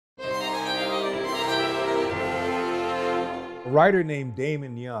A writer named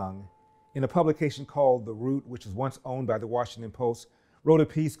Damon Young, in a publication called The Root, which was once owned by the Washington Post, wrote a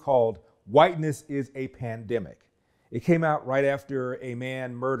piece called Whiteness is a Pandemic. It came out right after a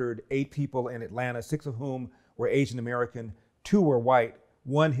man murdered 8 people in Atlanta, 6 of whom were Asian American, 2 were white,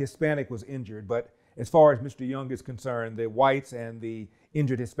 1 Hispanic was injured. But as far as Mr. Young is concerned, the whites and the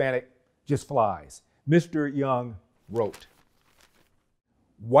injured Hispanic just flies. Mr. Young wrote,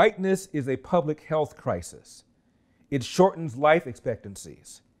 "Whiteness is a public health crisis. It shortens life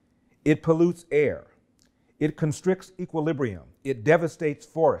expectancies. It pollutes air. It constricts equilibrium. It devastates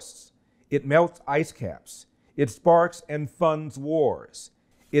forests. It melts ice caps. It sparks and funds wars.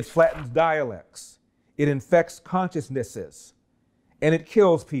 It flattens dialects. It infects consciousnesses. And it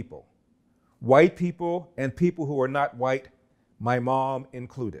kills people. White people and people who are not white, my mom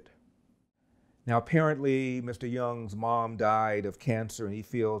included." Now, apparently, Mr. Young's mom died of cancer, and he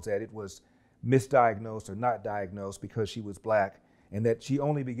feels that it was misdiagnosed or not diagnosed because she was black, and that she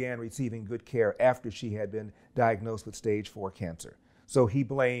only began receiving good care after she had been diagnosed with stage 4 cancer. So he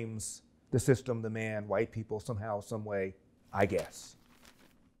blames the system, the man, white people, somehow, some way, I guess.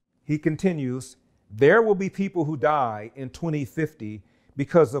 He continues, "There will be people who die in 2050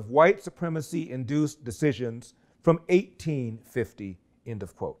 because of white supremacy-induced decisions from 1850, end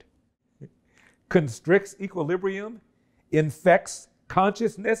of quote. Constricts equilibrium, infects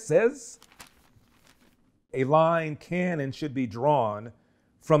consciousnesses. A line can and should be drawn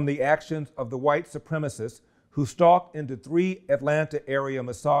from the actions of the white supremacists who stalked into 3 Atlanta area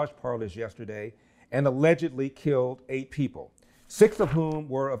massage parlors yesterday and allegedly killed 8 people, 6 of whom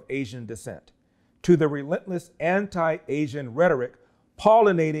were of Asian descent, to the relentless anti-Asian rhetoric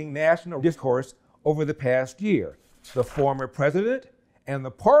pollinating national discourse over the past year. The former president and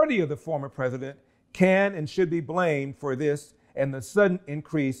the party of the former president can and should be blamed for this and the sudden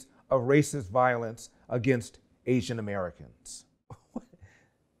increase of racist violence against Asian Americans."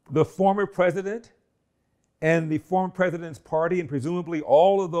 The former president and the former president's party, and presumably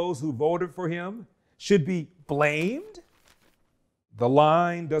all of those who voted for him, should be blamed? The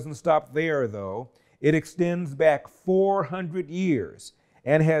line doesn't stop there, though. It extends back 400 years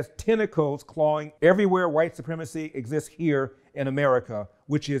and has tentacles clawing everywhere white supremacy exists here in America,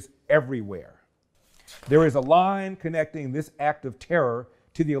 which is everywhere. There is a line connecting this act of terror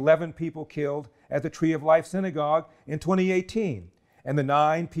to the 11 people killed at the Tree of Life Synagogue in 2018, and the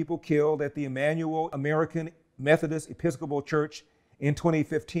 9 people killed at the Emmanuel American Methodist Episcopal Church in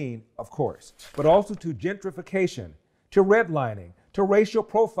 2015, of course, but also to gentrification, to redlining, to racial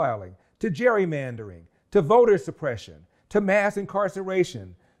profiling, to gerrymandering, to voter suppression, to mass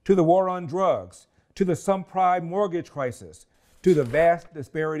incarceration, to the war on drugs, to the subprime mortgage crisis, to the vast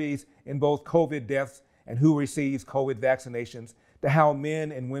disparities in both COVID deaths and who receives COVID vaccinations, to how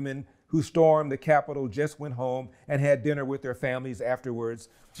men and women who stormed the Capitol just went home and had dinner with their families afterwards.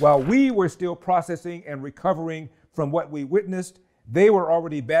 While we were still processing and recovering from what we witnessed, they were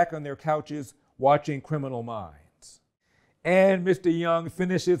already back on their couches watching Criminal Minds. And Mr. Young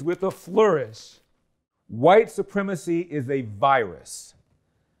finishes with a flourish. White supremacy is a virus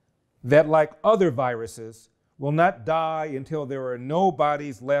that, like other viruses, will not die until there are no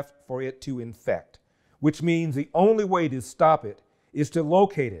bodies left for it to infect, which means the only way to stop it is to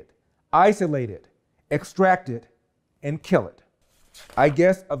locate it, isolate it, extract it, and kill it. I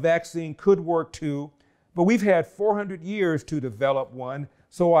guess a vaccine could work too, but we've had 400 years to develop one,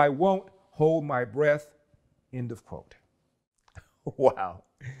 so I won't hold my breath, end of quote. Wow,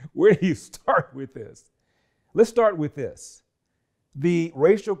 where do you start with this? Let's start with this. The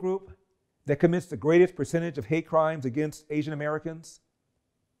racial group that commits the greatest percentage of hate crimes against Asian Americans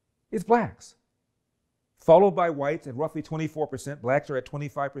is blacks, followed by whites at roughly 24%, blacks are at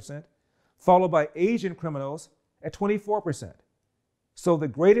 25%, followed by Asian criminals at 24%. So the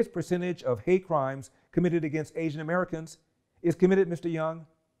greatest percentage of hate crimes committed against Asian Americans is committed, Mr. Young,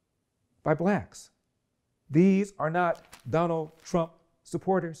 by blacks. These are not Donald Trump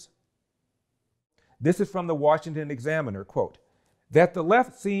supporters. This is from the Washington Examiner, quote, "That the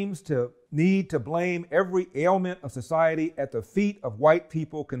left seems to need to blame every ailment of society at the feet of white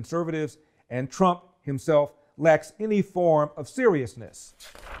people, conservatives, and Trump himself lacks any form of seriousness.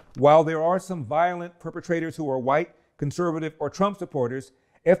 While there are some violent perpetrators who are white, conservative, or Trump supporters,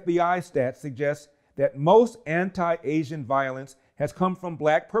 FBI stats suggest that most anti-Asian violence has come from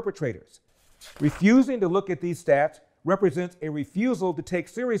black perpetrators. Refusing to look at these stats represents a refusal to take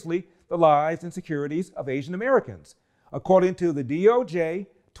seriously the lives and securities of Asian Americans. According to the DOJ,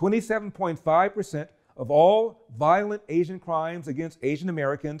 27.5% of all violent Asian crimes against Asian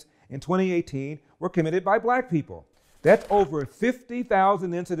Americans in 2018 were committed by black people. That's over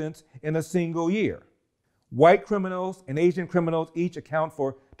 50,000 incidents in a single year. White criminals and Asian criminals each account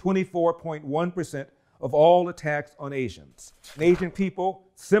for 24.1% of all attacks on Asians. And Asian people,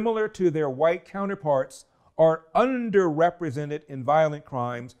 similar to their white counterparts, are underrepresented in violent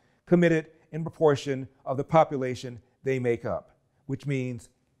crimes committed in proportion of the population they make up, which means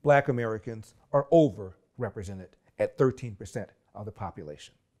Black Americans are overrepresented at 13% of the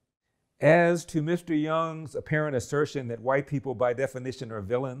population. As to Mr. Young's apparent assertion that white people by definition are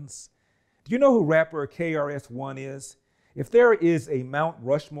villains, do you know who rapper KRS-One is? If there is a Mount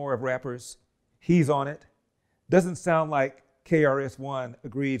Rushmore of rappers, he's on it. Doesn't sound like KRS-One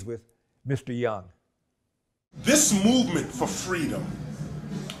agrees with Mr. Young. This movement for freedom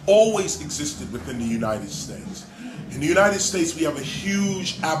always existed within the United States. In the United States, we have a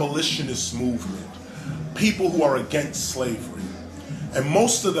huge abolitionist movement, people who are against slavery. And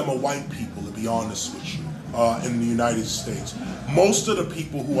most of them are white people, to be honest with you, in the United States. Most of the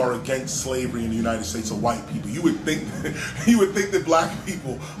people who are against slavery in the United States are white people. You would think that black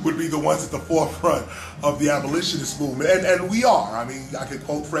people would be the ones at the forefront of the abolitionist movement, and we are. I mean, I could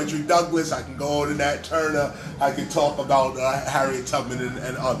quote Frederick Douglass, I can go on to Nat Turner, I could talk about Harriet Tubman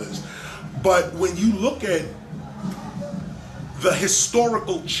and others. But when you look at the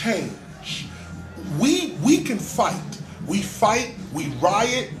historical change, we can fight. We fight, we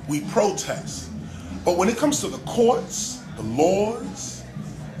riot, we protest. But when it comes to the courts, the laws,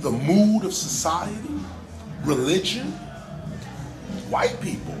 the mood of society, religion, white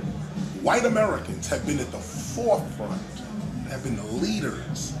people, white Americans have been at the forefront, have been the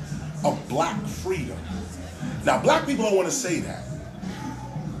leaders of black freedom. Now, black people don't want to say that.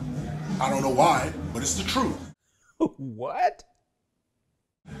 I don't know why, but it's the truth. What?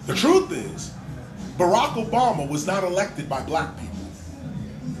 The truth is, Barack Obama was not elected by black people.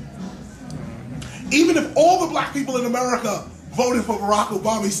 Even if all the black people in America voted for Barack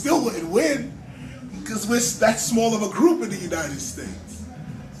Obama, he still wouldn't win, because we're that small of a group in the United States.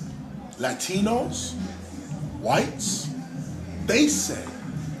 Latinos, whites, they said,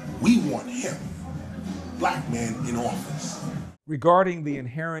 we want him, black man in office. Regarding the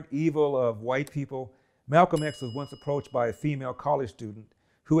inherent evil of white people, Malcolm X was once approached by a female college student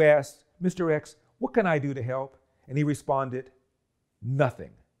who asked, "Mr. X, what can I do to help?" And he responded,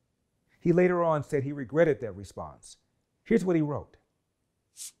 "Nothing." He later on said he regretted that response. Here's what he wrote.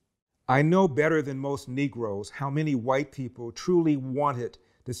 "I know better than most Negroes how many white people truly wanted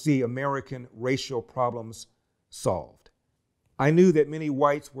to see American racial problems solved. I knew that many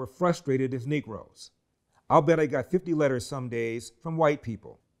whites were frustrated as Negroes. I'll bet I got 50 letters some days from white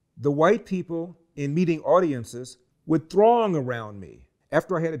people. The white people in meeting audiences would throng around me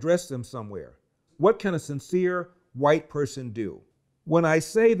after I had addressed them somewhere. What can a sincere white person do? When I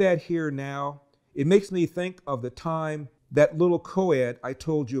say that here now, it makes me think of the time that little co-ed I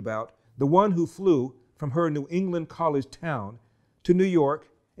told you about, the one who flew from her New England college town to New York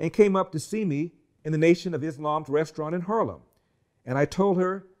and came up to see me in the Nation of Islam's restaurant in Harlem. And I told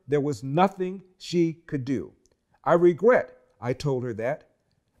her there was nothing she could do. I regret I told her that.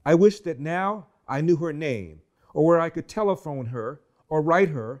 I wish that now I knew her name, or where I could telephone her or write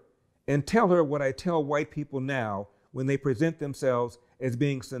her and tell her what I tell white people now when they present themselves as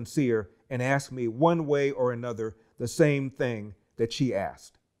being sincere and ask me one way or another the same thing that she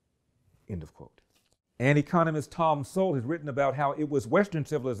asked." End of quote. And economist Tom Sowell has written about how it was Western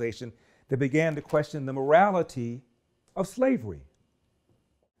civilization that began to question the morality of slavery.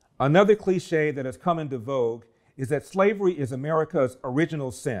 Another cliche that has come into vogue is that slavery is America's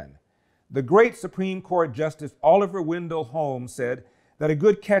original sin. The great Supreme Court Justice Oliver Wendell Holmes said that a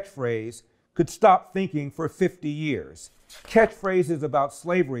good catchphrase could stop thinking for 50 years. Catchphrases about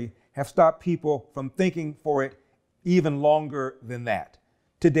slavery have stopped people from thinking for it even longer than that.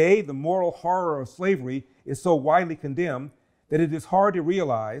 Today, the moral horror of slavery is so widely condemned that it is hard to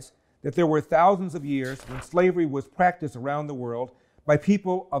realize that there were thousands of years when slavery was practiced around the world by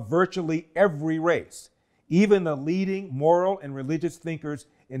people of virtually every race. Even the leading moral and religious thinkers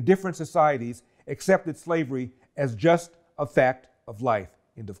in different societies accepted slavery as just a fact of life.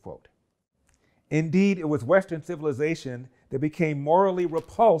 End of quote. Indeed, it was Western civilization that became morally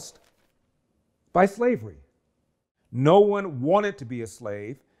repulsed by slavery. No one wanted to be a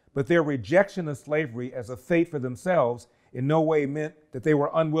slave, but their rejection of slavery as a fate for themselves in no way meant that they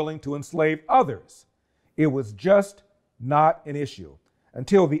were unwilling to enslave others. It was just not an issue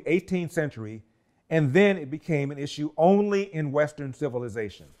until the 18th century, and then it became an issue only in Western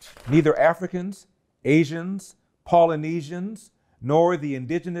civilization. Neither Africans, Asians, Polynesians, nor the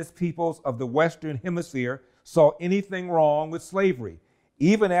indigenous peoples of the Western Hemisphere saw anything wrong with slavery,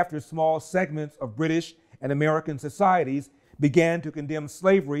 even after small segments of British and American societies began to condemn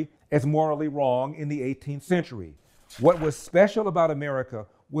slavery as morally wrong in the 18th century. What was special about America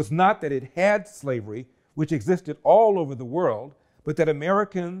was not that it had slavery, which existed all over the world, but that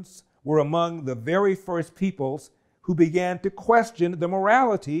Americans were among the very first peoples who began to question the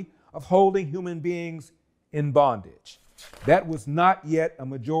morality of holding human beings in bondage. That was not yet a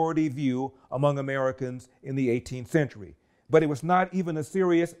majority view among Americans in the 18th century, but it was not even a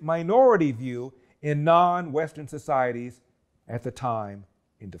serious minority view in non-Western societies at the time,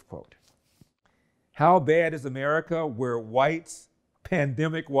 end of quote. How bad is America, where whites,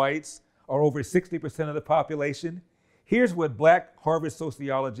 pandemic whites, are over 60% of the population? Here's what Black Harvard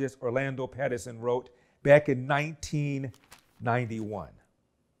sociologist Orlando Patterson wrote back in 1991.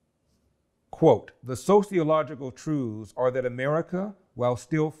 Quote, "The sociological truths are that America, while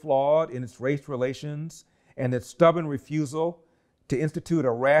still flawed in its race relations and its stubborn refusal to institute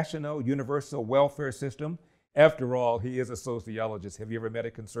a rational, universal welfare system," after all, he is a sociologist. Have you ever met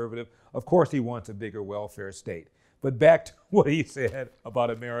a conservative? Of course he wants a bigger welfare state. But back to what he said about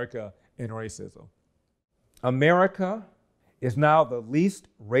America and racism. America is now the least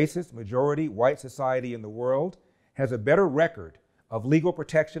racist majority white society in the world, has a better record of legal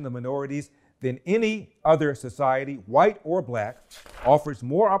protection of minorities than any other society, white or black, offers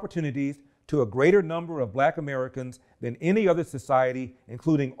more opportunities to a greater number of Black Americans than any other society,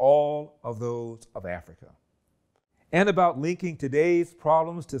 including all of those of Africa. And about linking today's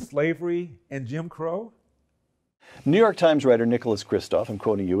problems to slavery and Jim Crow? New York Times writer Nicholas Kristof, I'm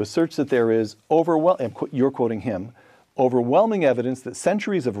quoting you, asserts that there is you're quoting him, overwhelming evidence that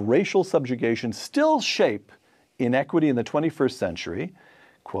centuries of racial subjugation still shape inequity in the 21st century,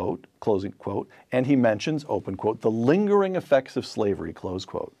 quote, closing quote, and he mentions, open quote, the lingering effects of slavery, close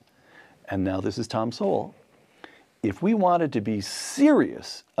quote. And now this is Tom Sowell. If we wanted to be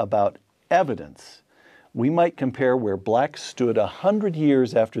serious about evidence, we might compare where blacks stood 100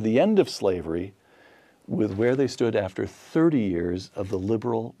 years after the end of slavery with where they stood after 30 years of the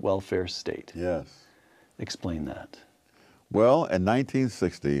liberal welfare state. Yes. Explain that. Well, in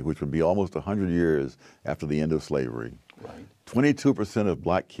 1960, which would be almost 100 years after the end of slavery, 22% of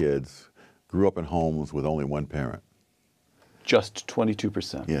black kids grew up in homes with only one parent. Just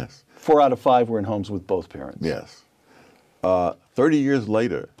 22%? Yes. 4 out of 5 were in homes with both parents? Yes. 30 years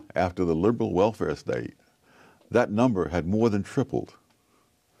later, after the liberal welfare state, that number had more than tripled.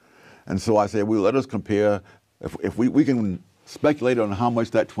 And so I said, well, let us compare, if we can speculate on how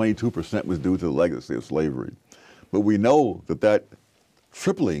much that 22% was due to the legacy of slavery. But we know that that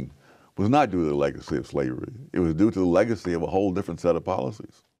tripling was not due to the legacy of slavery. It was due to the legacy of a whole different set of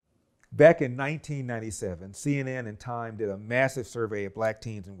policies. Back in 1997, CNN and Time did a massive survey of black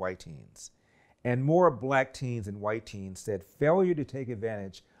teens and white teens. And more black teens and white teens said failure to take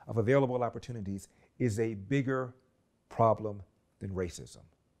advantage of available opportunities is a bigger problem than racism,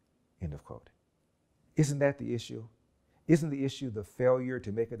 end of quote. Isn't that the issue? Isn't the issue the failure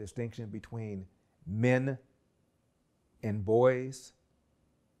to make a distinction between men and boys,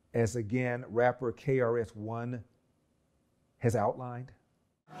 as again, rapper KRS-One has outlined?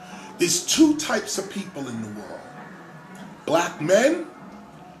 There's two types of people in the world: black men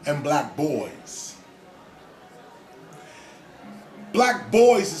and black boys. Black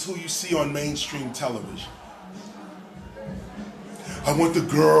boys is who you see on mainstream television. I want the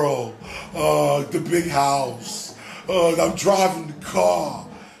girl, the big house, I'm driving the car.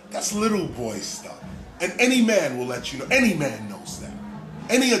 That's little boy stuff. And any man will let you know, any man knows that.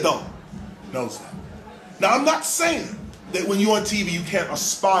 Any adult knows that. Now, I'm not saying that when you're on TV you can't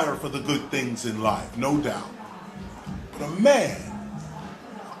aspire for the good things in life, no doubt. But a man,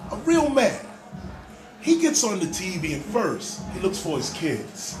 a real man, he gets on the TV and first he looks for his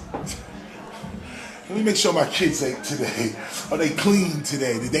kids. Let me make sure my kids ate today. Are they clean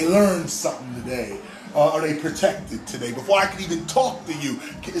today? Did they learn something today? Are they protected today? Before I can even talk to you,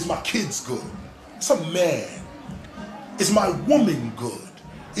 is my kids good? It's a man. Is my woman good?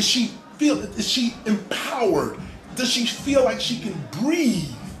 Is she empowered? Does she feel like she can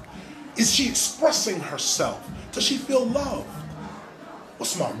breathe? Is she expressing herself? Does she feel loved?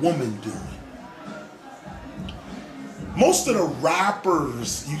 What's my woman doing? Most of the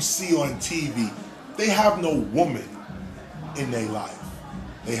rappers you see on TV, they have no woman in their life.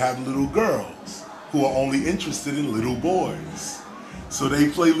 They have little girls who are only interested in little boys. So they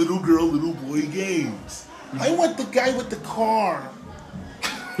play little girl, little boy games. I want the guy with the car.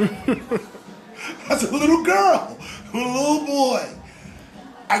 That's a little girl, a little boy.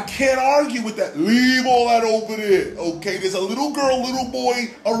 I can't argue with that. Leave all that over there, okay? There's a little girl, little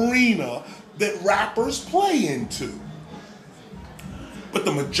boy arena that rappers play into. But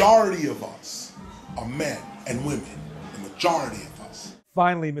the majority of us are men and women. The majority of us.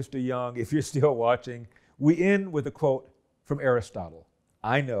 Finally, Mr. Young, if you're still watching, we end with a quote from Aristotle.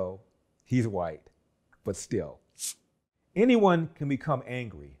 I know he's white, but still. Anyone can become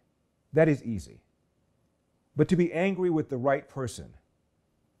angry. That is easy. But to be angry with the right person,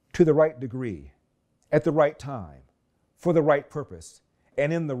 to the right degree, at the right time, for the right purpose,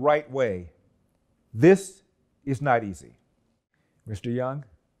 and in the right way, this is not easy. Mr. Young,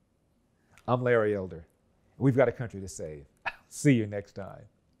 I'm Larry Elder. We've got a country to save. See you next time.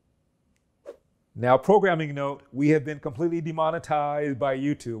 Now, programming note, we have been completely demonetized by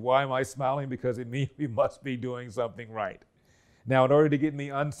YouTube. Why am I smiling? Because it means we must be doing something right. Now, in order to get me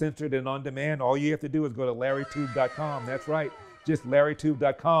uncensored and on demand, all you have to do is go to larrytube.com. That's right, just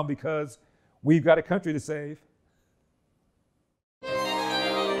larrytube.com, because we've got a country to save.